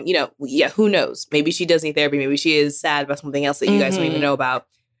time, who knows? Maybe she does need therapy. Maybe she is sad about something else that you guys don't even know about.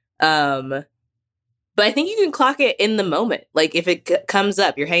 But I think you can clock it in the moment. Like if it comes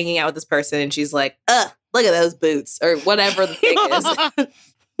up, you're hanging out with this person and she's like, look at those boots or whatever the thing is.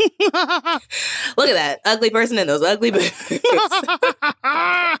 Look at that ugly person in those ugly boots.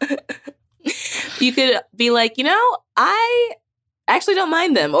 You could be like, I actually don't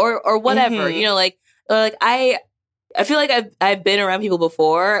mind them or whatever. I feel like I've been around people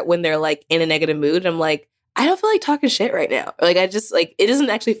before when they're like in a negative mood. And I'm like, I don't feel like talking shit right now. Like I just like, it doesn't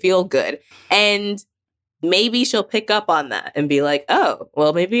actually feel good. And maybe she'll pick up on that and be like, oh,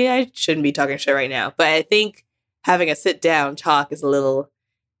 well, maybe I shouldn't be talking shit right now. But I think having a sit down talk is a little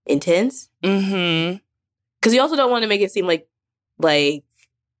intense. Mm-hmm. Because you also don't want to make it seem like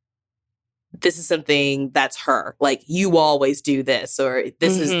this is something that's her. Like, you always do this, or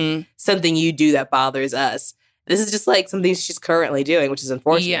this is something you do that bothers us. This is just like something she's currently doing, which is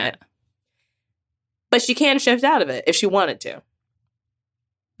unfortunate. Yeah. But she can shift out of it if she wanted to.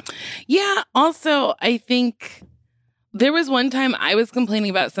 Yeah. Also, I think there was one time I was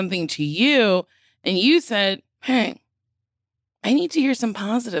complaining about something to you, and you said, hey, I need to hear some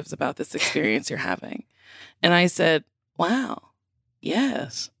positives about this experience you're having. And I said, wow,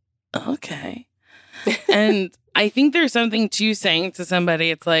 yes. Okay. And I think there's something to saying to somebody,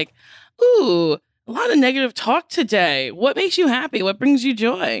 it's like, ooh, a lot of negative talk today. What makes you happy? What brings you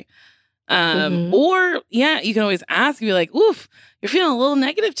joy? Or, you can always ask, be like, oof, you're feeling a little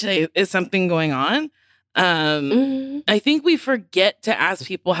negative today. Is something going on? I think we forget to ask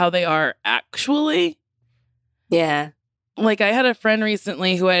people how they are actually. Yeah. Like, I had a friend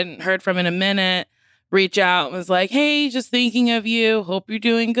recently who I hadn't heard from in a minute reach out and was like, hey, just thinking of you. Hope you're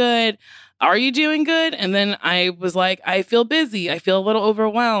doing good. Are you doing good? And then I was like, I feel busy. I feel a little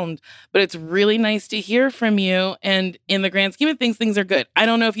overwhelmed, but it's really nice to hear from you. And in the grand scheme of things are good. I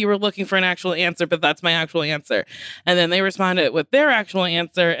don't know if you were looking for an actual answer, but that's my actual answer. And then they responded with their actual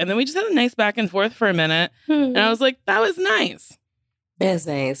answer. And then we just had a nice back and forth for a minute. And I was like, that was nice. That's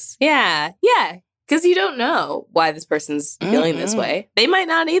nice. Yeah. Yeah. Because you don't know why this person's feeling this way. They might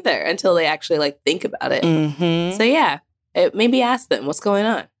not either until they actually like think about it. So yeah, maybe ask them what's going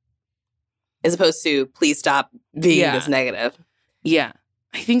on. As opposed to, please stop being this negative. Yeah.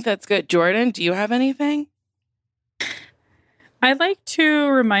 I think that's good. Jordan, do you have anything? I like to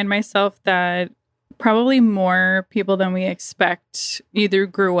remind myself that probably more people than we expect either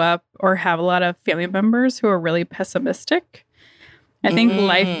grew up or have a lot of family members who are really pessimistic. I think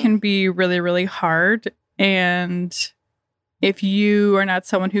life can be really, really hard. And if you are not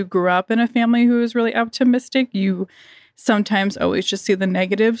someone who grew up in a family who is really optimistic, you sometimes always just see the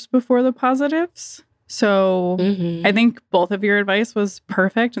negatives before the positives. So I think both of your advice was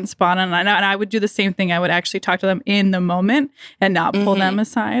perfect and spot on. And I would do the same thing. I would actually talk to them in the moment and not pull them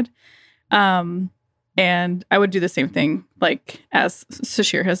aside. And I would do the same thing, like as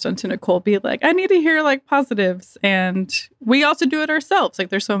Sashir has done to Nicole, be like, I need to hear like positives. And we also do it ourselves. Like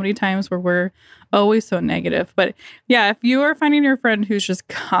there's so many times where we're always so negative. But yeah, if you are finding your friend who's just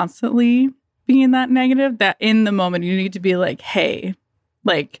constantly being that negative, that in the moment you need to be like, hey,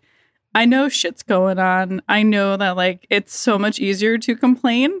 like, I know shit's going on. I know that like it's so much easier to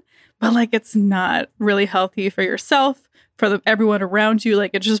complain, but like it's not really healthy for yourself, for everyone around you.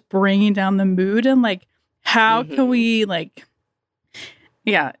 Like it's just bringing down the mood. And like, how can we like,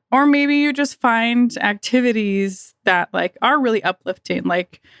 or maybe you just find activities that like are really uplifting.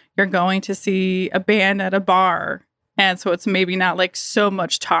 Like you're going to see a band at a bar. And so it's maybe not like so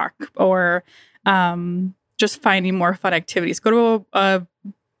much talk, or just finding more fun activities. Go to I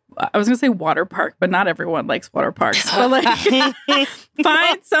was going to say water park, but not everyone likes water parks. But like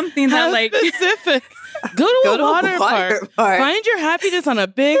find something that like specific. Go to a water park. Find your happiness on a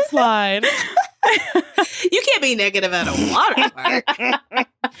big slide. You can't be negative at a water park.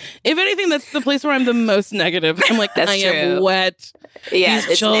 If anything, that's the place where I'm the most negative. I'm like, I am wet. Yeah,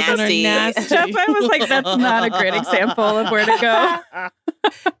 these children nasty. are nasty. That's why I was like, that's not a great example of where to go.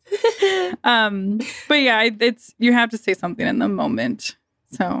 But yeah, it's you have to say something in the moment.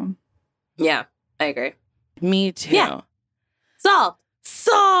 So yeah, I agree. Me too. Yeah.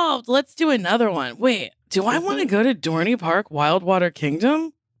 Solved. Let's do another one. Wait, do I want to go to Dorney Park Wildwater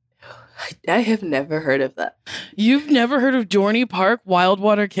Kingdom? I have never heard of that. You've never heard of Dorney Park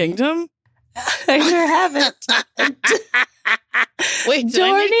Wildwater Kingdom? I sure haven't. Wait,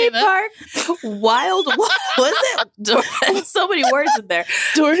 Dorney Park Wild. What was it? So many words in there.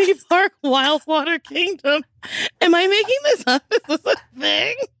 Dorney Park Wildwater Kingdom. Am I making this up? Is this a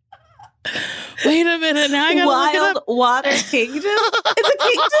thing? Wait a minute. Now I gotta look it up. Water Kingdom? It's a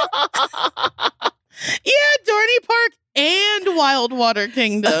kingdom? Yeah, Dorney Park and Wildwater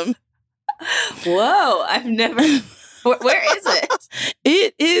Kingdom. Whoa, I've never Where is it?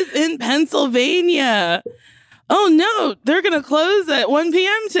 It is in Pennsylvania. Oh no, they're going to close at 1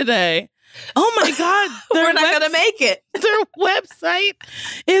 p.m. today. Oh my God. We're not going to make it. Their website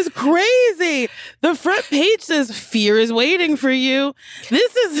is crazy. The front page says fear is waiting for you.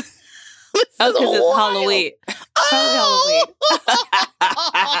 This is because it's Halloween. Oh!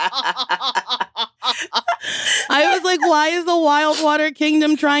 I was like, why is the Wildwater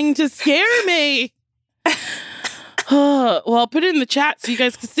Kingdom trying to scare me? Well, I'll put it in the chat so you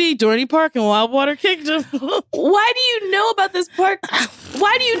guys can see Dorney Park and Wildwater Kingdom. Why do you know about this park?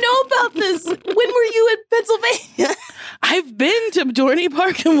 Why do you know about this? When were you in Pennsylvania? I've been to Dorney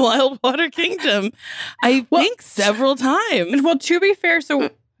Park and Wildwater Kingdom, I think several times. Well, to be fair, so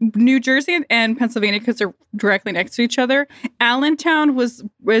New Jersey and Pennsylvania, because they're directly next to each other, Allentown was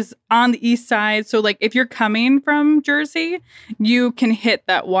on the east side. So, like, if you're coming from Jersey, you can hit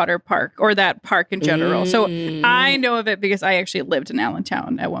that water park or that park in general. So I know of it because I actually lived in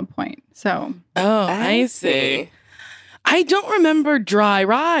Allentown at one point. So, Oh, I see. I don't remember dry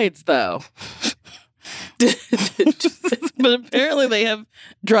rides, though. But apparently they have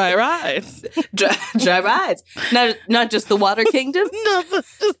dry rides. Dry rides. Not just the Water Kingdom.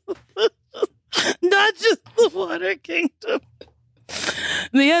 Not just the Water Kingdom.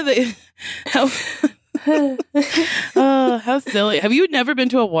 Yeah, how silly. Have you never been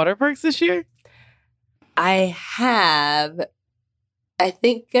to a water parks this year? I have. I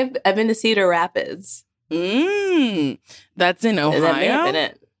think I've been to Cedar Rapids. That's in Ohio. That may have been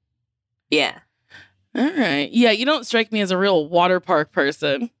it. Yeah. All right. Yeah, you don't strike me as a real water park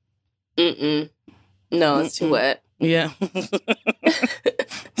person. No, it's too wet. Yeah.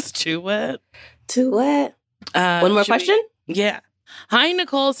 It's too wet. Too wet. One more question? Yeah. Hi,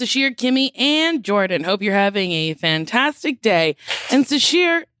 Nicole, Sashir, Kimmy, and Jordan. Hope you're having a fantastic day. And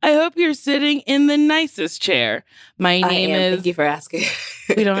Sashir, I hope you're sitting in the nicest chair. My name is... Thank you for asking.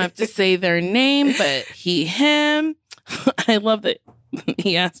 We don't have to say their name, but he, him. I love that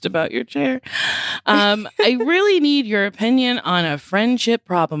he asked about your chair. I really need your opinion on a friendship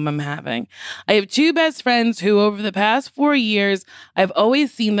problem I'm having. I have two best friends who, over the past 4 years, I've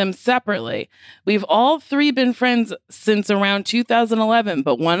always seen them separately. We've all three been friends since around 2011,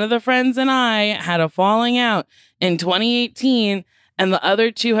 but one of the friends and I had a falling out in 2018, and the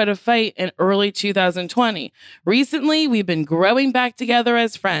other two had a fight in early 2020. Recently, we've been growing back together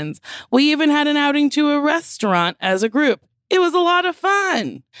as friends. We even had an outing to a restaurant as a group. It was a lot of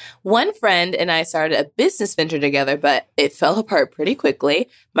fun. One friend and I started a business venture together, but it fell apart pretty quickly.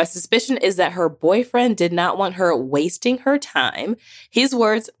 My suspicion is that her boyfriend did not want her wasting her time. His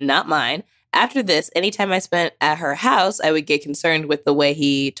words, not mine. After this, anytime I spent at her house, I would get concerned with the way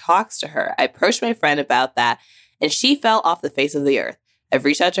he talks to her. I approached my friend about that, and she fell off the face of the earth. I've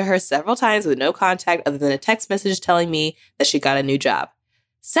reached out to her several times with no contact other than a text message telling me that she got a new job.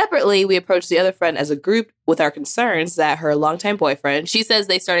 Separately, we approached the other friend as a group with our concerns that her longtime boyfriend, she says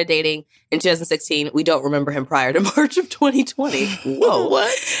they started dating in 2016. We don't remember him prior to March of 2020. Whoa.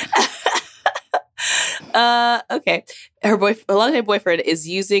 What? Okay. Her longtime boyfriend is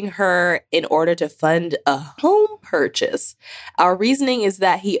using her in order to fund a home purchase. Our reasoning is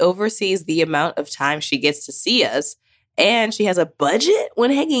that he oversees the amount of time she gets to see us, and she has a budget when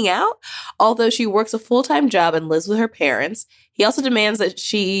hanging out. Although she works a full-time job and lives with her parents, he also demands that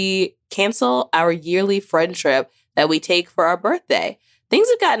she cancel our yearly friend trip that we take for our birthday. Things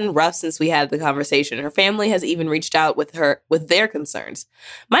have gotten rough since we had the conversation. Her family has even reached out with their concerns.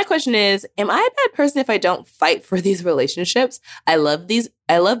 My question is, am I a bad person if I don't fight for these relationships? I love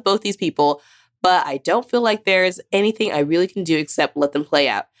both these people, but I don't feel like there's anything I really can do except let them play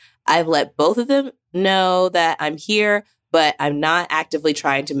out. I've let both of them know that I'm here, but I'm not actively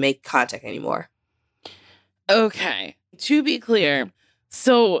trying to make contact anymore. Okay. To be clear,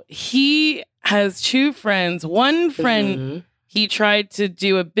 so he has two friends. One friend, he tried to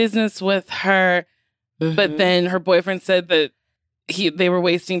do a business with her, but then her boyfriend said that they were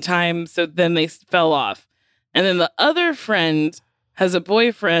wasting time, so then they fell off. And then the other friend has a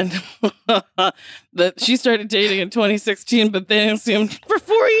boyfriend that she started dating in 2016, but they didn't see him for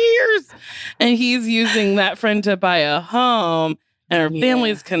 4 years. And he's using that friend to buy a home, and her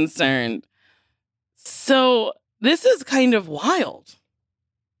family's concerned. So this is kind of wild.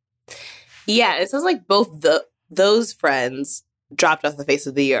 Yeah, it sounds like both those friends dropped off the face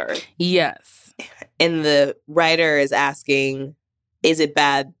of the earth. Yes. And the writer is asking, is it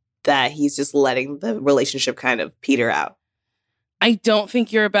bad that he's just letting the relationship kind of peter out? I don't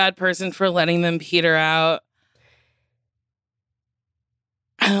think you're a bad person for letting them peter out.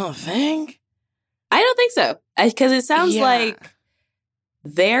 I don't think so. Because it sounds like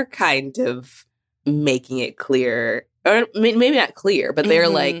they're kind of making it clear or maybe not clear, but they're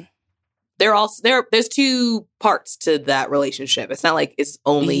like, there's two parts to that relationship. It's not like it's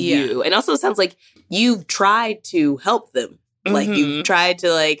only you. And also it sounds like you've tried to help them. Like you've tried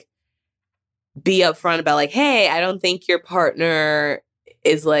to like be upfront about like, hey, I don't think your partner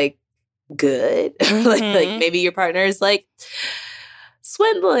is like good. like maybe your partner is like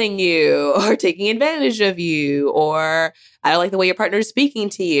swindling you or taking advantage of you, or I don't like the way your partner is speaking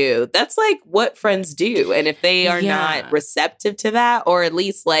to you. That's like what friends do. And if they are not receptive to that, or at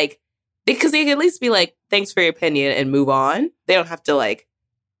least like, because they can at least be like, thanks for your opinion and move on. They don't have to like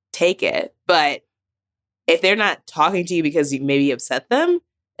take it. But if they're not talking to you because you maybe upset them,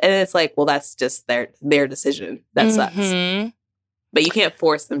 and it's like, well, that's just their decision. That sucks. But you can't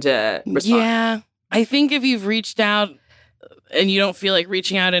force them to respond. Yeah. I think if you've reached out and you don't feel like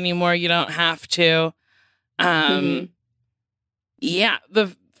reaching out anymore, you don't have to. Yeah,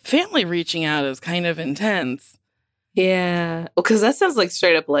 the family reaching out is kind of intense. Yeah. Well, because that sounds like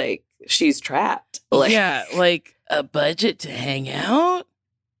straight up like she's trapped. Like, yeah, like a budget to hang out.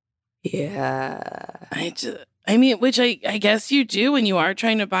 Yeah. I mean, which I guess you do when you are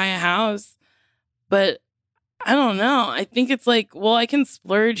trying to buy a house. But I don't know. I think it's like, well, I can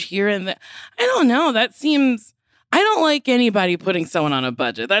splurge here and there. I don't know. That seems... I don't like anybody putting someone on a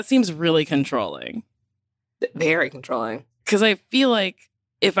budget. That seems really controlling. Very controlling. Because I feel like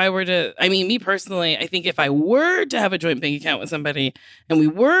if I were to... I mean, me personally, I think if I were to have a joint bank account with somebody and we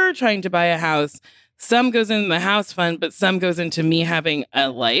were trying to buy a house, some goes into the house fund, but some goes into me having a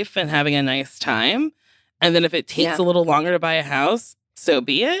life and having a nice time. And then if it takes a little longer to buy a house, so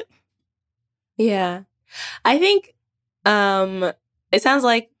be it. Yeah. I think it sounds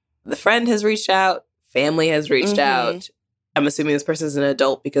like the friend has reached out, family has reached out. I'm assuming this person's an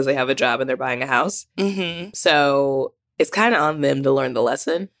adult because they have a job and they're buying a house. So it's kind of on them to learn the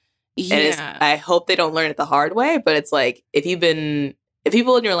lesson. Yeah. And I hope they don't learn it the hard way, but it's like, if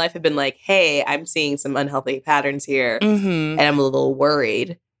people in your life have been like, hey, I'm seeing some unhealthy patterns here and I'm a little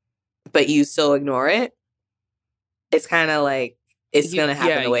worried, but you still ignore it, it's kind of like, it's going to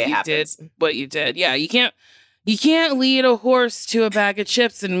happen the way it happens. Did what you did. Yeah, you can't lead a horse to a bag of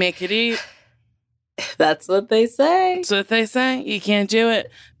chips and make it eat. That's what they say. That's what they say. You can't do it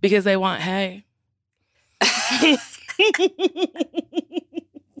because they want hay.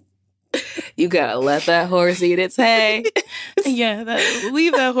 You gotta let that horse eat its hay. Yeah,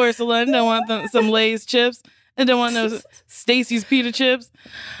 leave that horse alone. Don't want some Lay's chips. I don't want no Stacy's pita chips.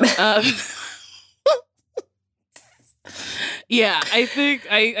 Yeah, I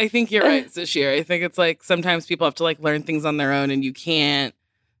think you're right, Sashir. I think it's like sometimes people have to like learn things on their own, and you can't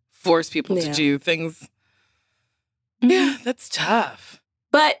force people to do things. Yeah, that's tough.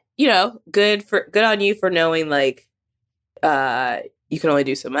 But good on you for knowing like you can only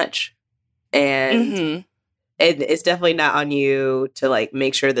do so much, and it's definitely not on you to like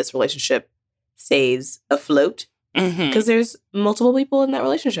make sure this relationship stays afloat because there's multiple people in that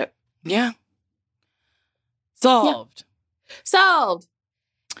relationship. Yeah. Solved. Yeah. Solved.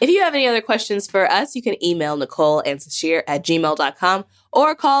 If you have any other questions for us, you can email Nicole and Sashir at gmail.com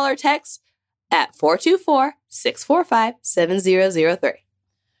or call or text at 424-645-7003.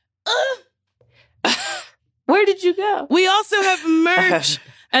 Where did you go? We also have merch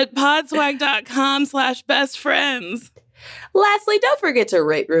at podswag.com/bestfriends. Lastly, don't forget to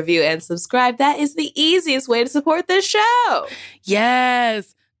rate, review, and subscribe. That is the easiest way to support this show.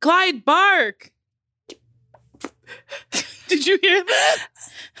 Yes. Clyde bark. Did you hear that?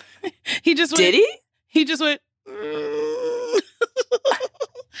 He just went. Did he? He just went.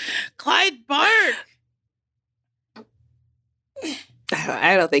 Clyde bark.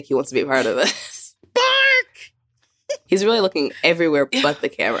 I don't think he wants to be a part of this. Bark. He's really looking everywhere but the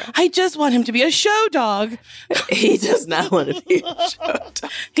camera. I just want him to be a show dog. He does not want to be a show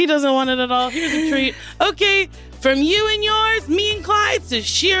dog. He doesn't want it at all. Here's a treat. Okay, from you and yours, me and Clyde,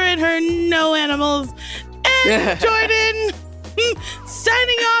 Sashir and her no animals, and Jordan,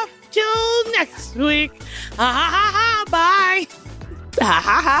 signing off till next week. Ha ha ha ha. Bye. Ha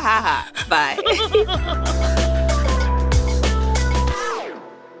ha ha ha ha. Bye.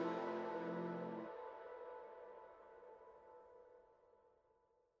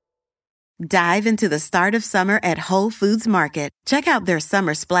 Dive into the start of summer at Whole Foods Market. Check out their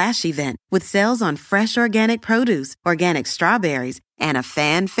Summer Splash event with sales on fresh organic produce, organic strawberries, and a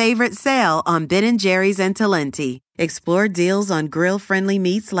fan-favorite sale on Ben & Jerry's and Talenti. Explore deals on grill-friendly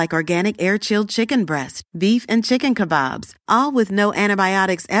meats like organic air-chilled chicken breast, beef and chicken kebabs, all with no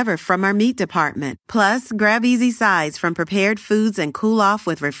antibiotics ever from our meat department. Plus, grab easy sides from prepared foods and cool off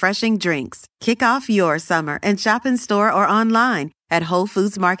with refreshing drinks. Kick off your summer and shop in store or online at Whole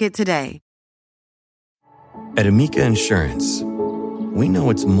Foods Market today. At Amica Insurance, we know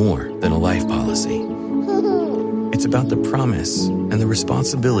it's more than a life policy. It's about the promise and the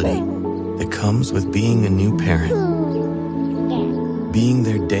responsibility that comes with being a new parent. Being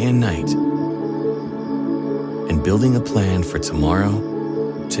there day and night, and building a plan for tomorrow,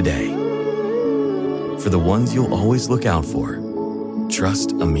 today. For the ones you'll always look out for,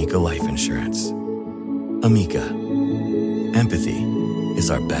 trust Amica Life Insurance. Amica, empathy is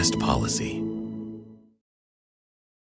our best policy.